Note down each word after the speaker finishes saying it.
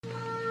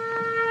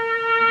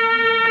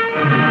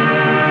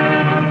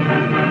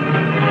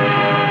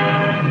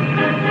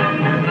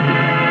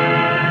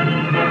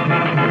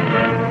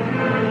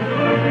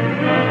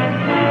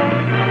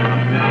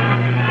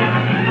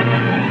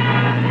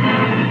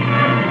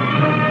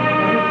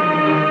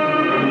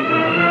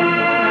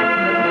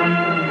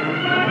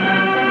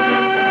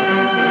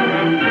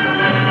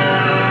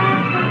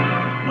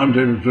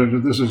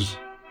printed, this is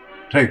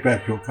Take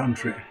Back Your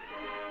Country.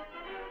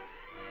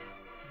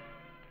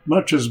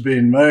 Much has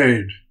been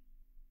made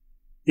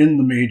in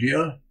the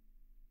media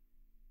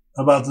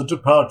about the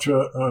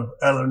departure of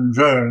Alan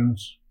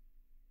Jones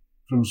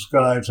from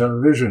Sky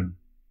Television.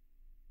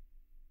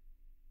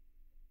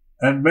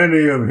 And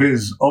many of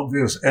his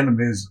obvious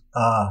enemies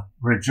are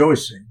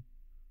rejoicing.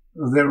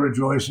 Their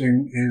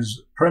rejoicing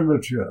is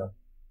premature.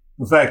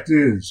 The fact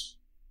is,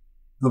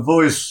 the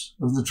voice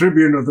of the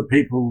Tribune of the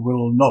people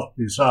will not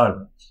be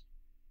silenced.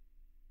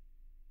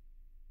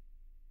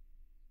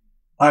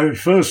 I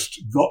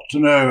first got to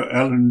know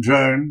Alan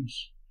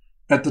Jones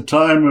at the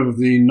time of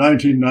the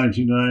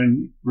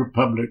 1999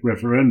 Republic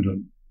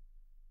referendum.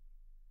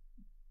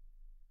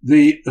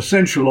 The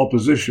essential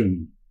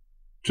opposition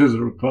to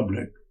the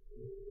Republic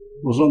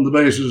was on the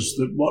basis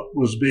that what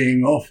was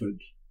being offered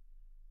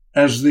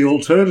as the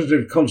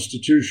alternative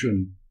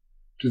constitution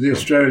to the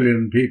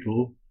Australian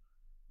people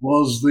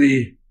was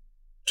the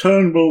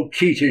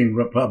Turnbull-Keating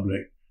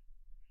Republic,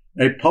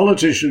 a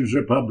politician's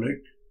republic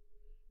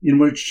in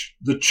which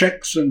the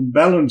checks and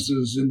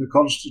balances in the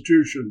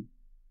Constitution,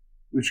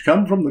 which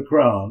come from the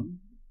Crown,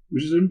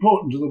 which is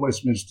important to the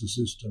Westminster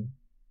system,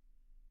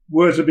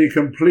 were to be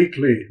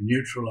completely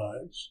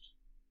neutralised.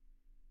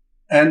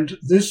 And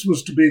this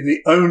was to be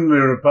the only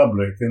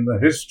republic in the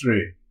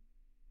history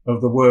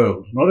of the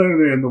world, not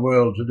only in the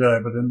world today,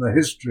 but in the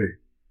history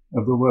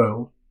of the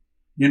world,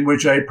 in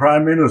which a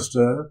prime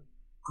minister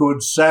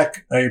could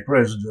sack a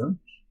president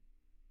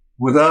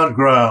without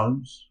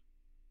grounds,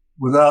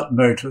 without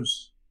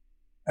notice,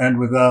 and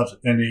without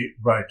any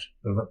right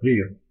of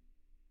appeal.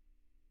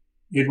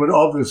 It would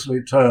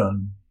obviously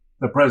turn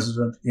the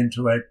president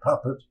into a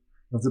puppet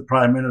of the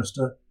prime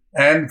minister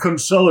and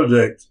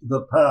consolidate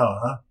the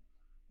power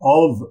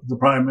of the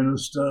prime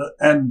minister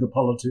and the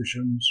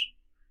politicians,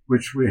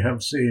 which we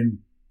have seen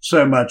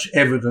so much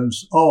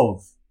evidence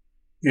of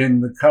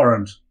in the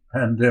current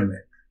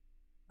pandemic.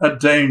 A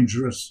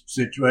dangerous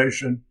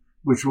situation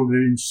which will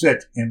be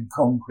set in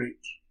concrete.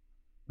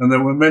 And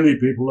there were many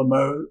people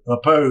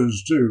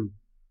opposed to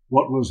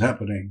what was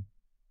happening.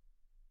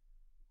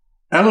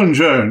 Alan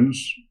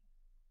Jones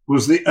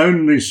was the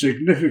only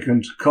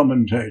significant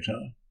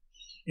commentator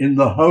in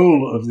the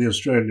whole of the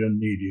Australian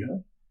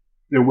media.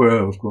 There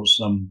were, of course,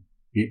 some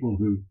people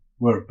who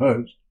were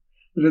opposed,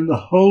 but in the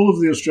whole of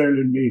the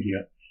Australian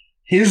media,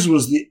 his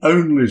was the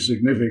only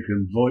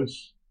significant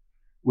voice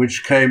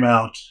which came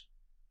out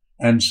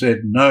and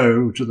said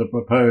no to the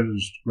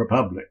proposed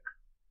republic.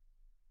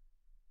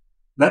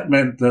 That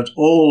meant that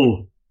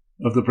all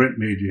of the print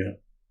media,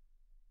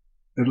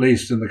 at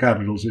least in the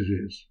capital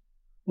cities,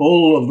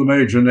 all of the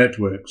major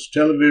networks,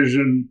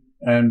 television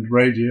and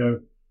radio,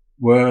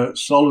 were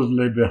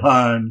solidly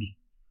behind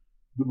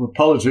the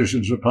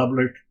politicians'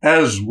 republic,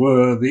 as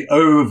were the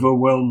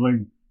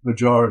overwhelming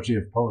majority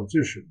of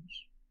politicians.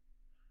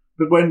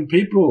 But when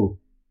people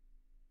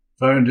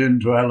phoned in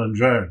to Alan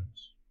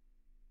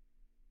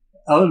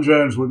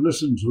Jones would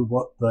listen to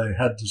what they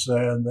had to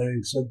say, and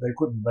they said they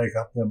couldn't make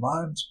up their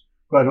minds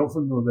quite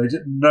often, or they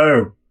didn't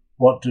know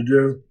what to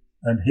do.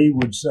 And he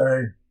would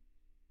say,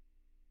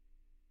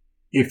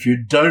 if you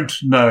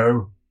don't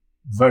know,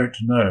 vote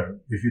no.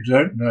 If you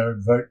don't know,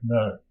 vote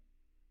no.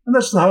 And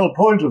that's the whole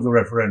point of the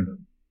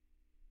referendum.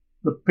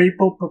 The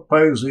people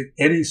proposing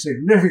any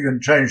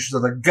significant change to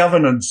the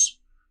governance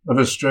of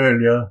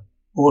Australia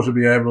ought to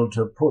be able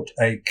to put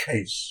a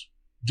case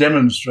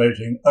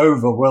demonstrating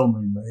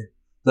overwhelmingly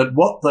that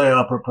what they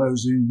are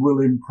proposing will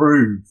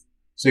improve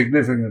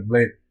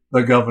significantly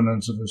the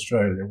governance of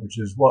Australia, which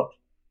is what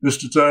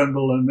Mr.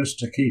 Turnbull and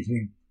Mr.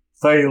 Keating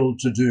failed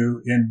to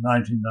do in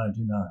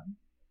 1999.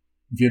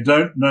 If you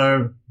don't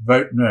know,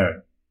 vote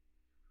no.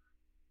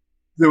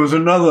 There was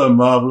another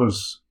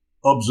marvellous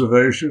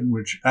observation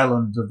which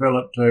Alan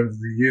developed over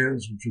the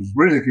years, which was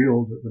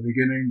ridiculed at the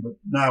beginning, but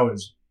now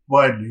is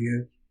widely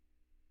used.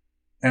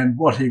 And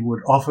what he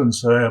would often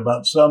say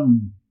about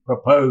some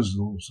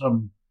proposal,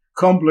 some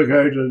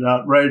complicated,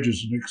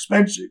 outrageous and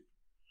expensive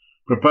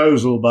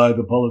proposal by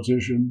the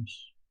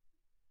politicians,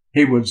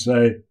 he would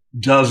say,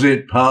 does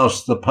it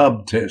pass the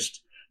pub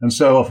test? And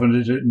so often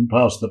it didn't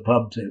pass the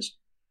pub test.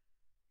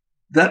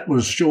 That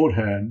was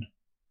shorthand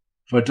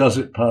for does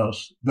it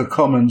pass the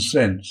common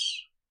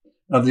sense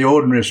of the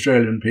ordinary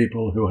Australian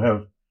people, who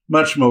have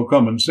much more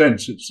common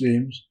sense, it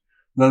seems,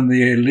 than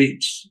the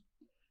elites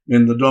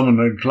in the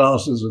dominant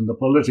classes and the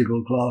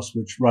political class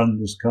which run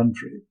this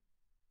country.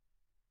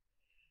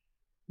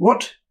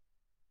 What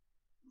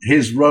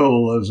his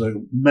role as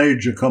a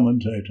major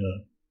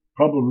commentator,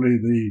 probably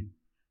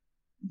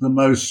the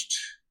most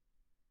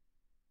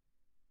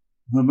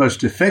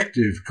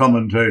effective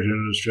commentator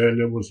in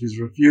Australia, was his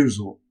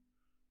refusal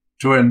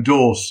to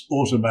endorse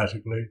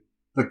automatically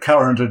the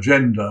current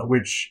agenda,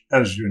 which,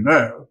 as you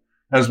know,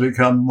 has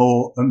become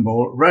more and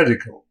more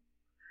radical.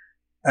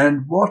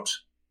 And what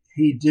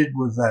he did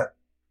with that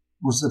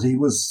was that he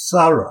was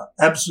thorough,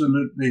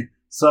 absolutely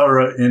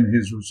thorough in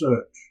his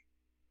research.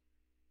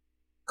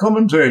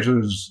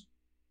 Commentators,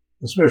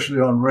 especially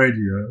on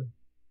radio,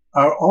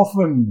 are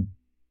often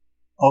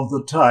of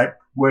the type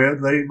where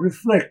they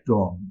reflect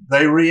on,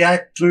 they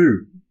react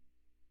to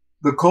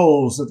the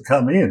calls that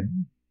come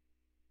in,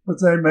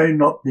 but they may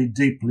not be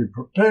deeply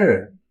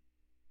prepared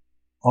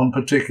on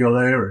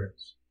particular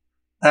areas.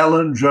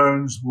 Alan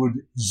Jones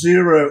would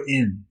zero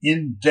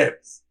in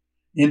depth,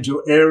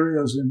 into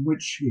areas in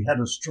which he had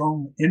a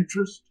strong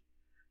interest,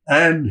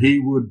 and he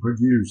would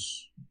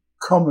produce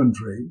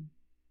commentary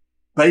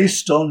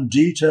based on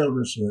detailed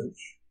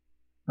research,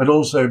 but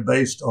also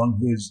based on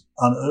his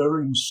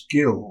unerring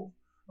skill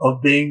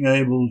of being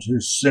able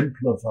to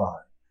simplify,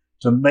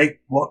 to make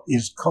what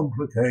is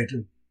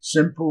complicated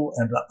simple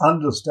and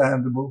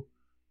understandable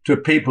to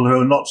people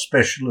who are not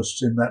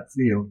specialists in that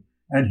field.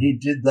 And he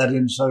did that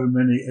in so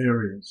many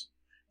areas.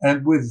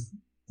 And with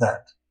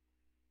that,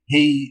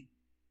 he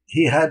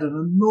has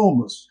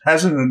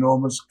an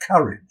enormous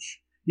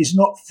courage. He's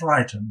not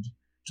frightened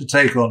to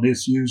take on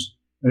issues,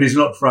 and he's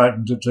not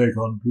frightened to take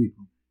on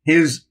people.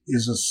 His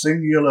is a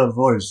singular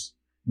voice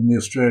in the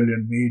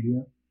Australian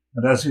media,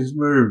 and as he's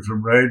moved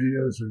from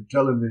radio through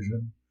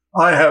television,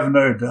 I have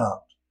no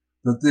doubt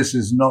that this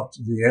is not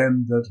the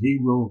end, that he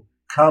will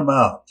come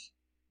out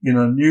in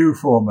a new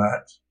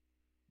format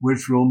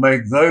which will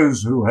make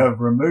those who have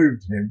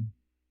removed him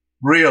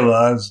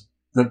realize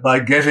that by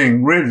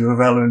getting rid of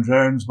Alan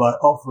Jones, by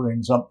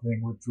offering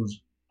something which was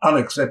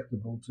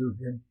unacceptable to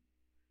him,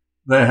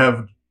 they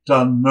have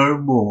done no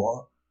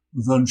more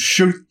than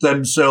shoot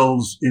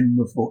themselves in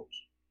the foot.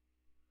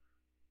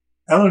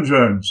 Alan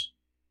Jones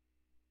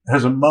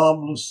has a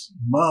marvellous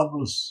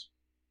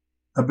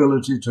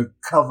ability to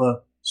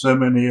cover so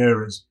many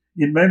areas.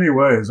 In many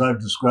ways, I've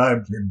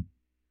described him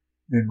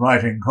in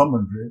writing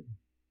commentary.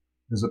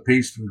 There's a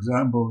piece, for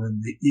example,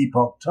 in the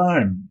Epoch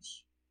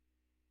Times.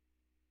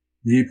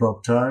 The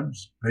Epoch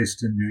Times,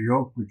 based in New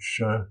York,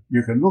 which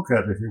you can look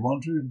at if you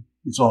want to.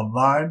 It's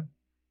online.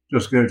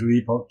 Just go to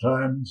Epoch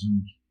Times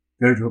and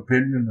go to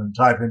Opinion and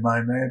type in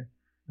my name,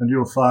 and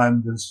you'll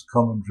find this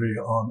commentary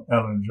on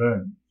Alan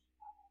Jones.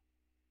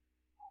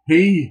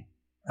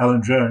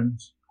 Alan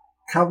Jones,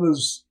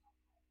 covers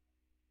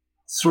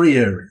 3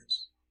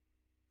 areas: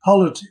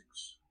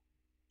 politics,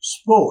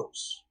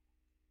 sports,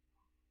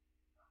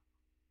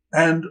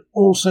 and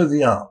also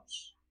the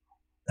arts.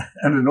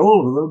 And in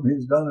all of them,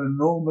 he's done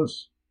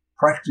enormous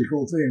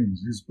practical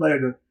things. He's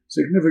played a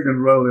significant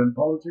role in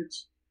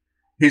politics.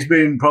 He's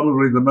been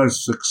probably the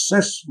most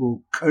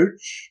successful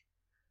coach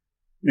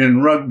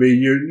in rugby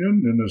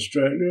union in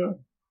Australia.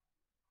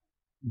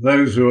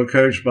 Those who were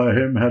coached by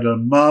him had a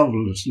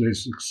marvellously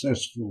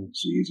successful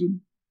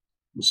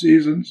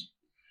seasons,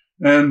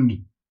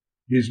 and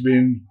he's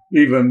even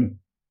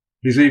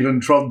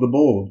trod the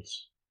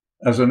boards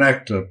as an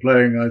actor,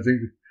 playing, I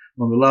think,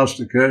 on the last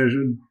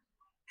occasion,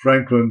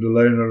 Franklin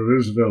Delano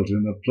Roosevelt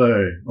in a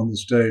play on the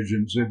stage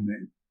in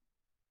Sydney.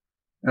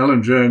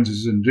 Alan Jones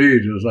is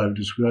indeed, as I've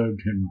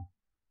described him,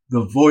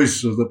 the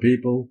voice of the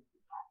people.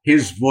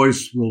 His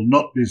voice will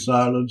not be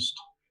silenced,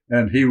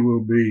 and he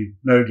will be,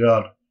 no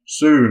doubt,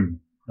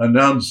 soon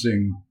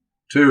announcing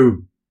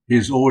to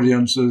his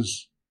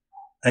audiences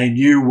a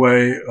new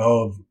way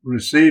of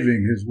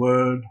receiving his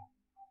words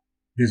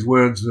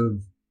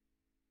of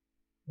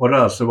what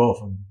are so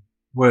often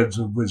words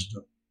of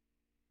wisdom.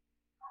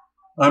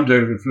 I'm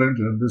David Flint,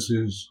 and this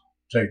is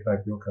Take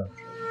Back Your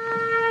Country.